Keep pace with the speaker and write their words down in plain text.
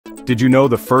Did you know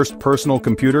the first personal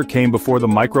computer came before the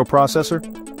microprocessor?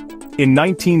 In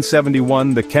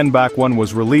 1971, the Kenbak-1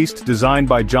 was released, designed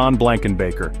by John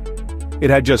Blankenbaker. It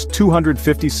had just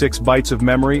 256 bytes of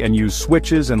memory and used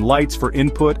switches and lights for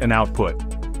input and output.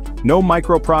 No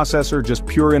microprocessor, just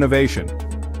pure innovation.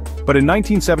 But in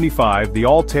 1975, the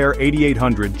Altair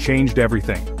 8800 changed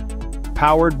everything.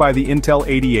 Powered by the Intel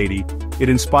 8080, it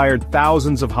inspired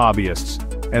thousands of hobbyists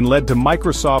and led to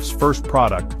Microsoft's first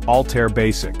product, Altair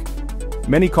Basic.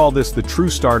 Many call this the true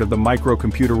start of the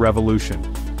microcomputer revolution.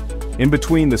 In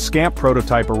between, the SCAMP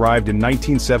prototype arrived in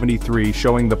 1973,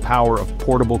 showing the power of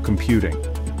portable computing.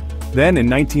 Then in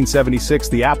 1976,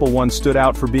 the Apple I stood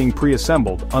out for being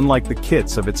pre-assembled, unlike the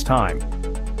kits of its time.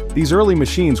 These early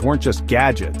machines weren't just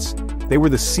gadgets, they were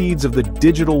the seeds of the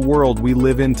digital world we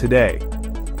live in today.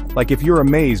 Like, if you're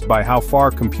amazed by how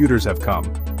far computers have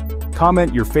come,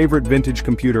 comment your favorite vintage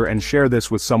computer and share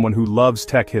this with someone who loves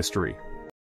tech history.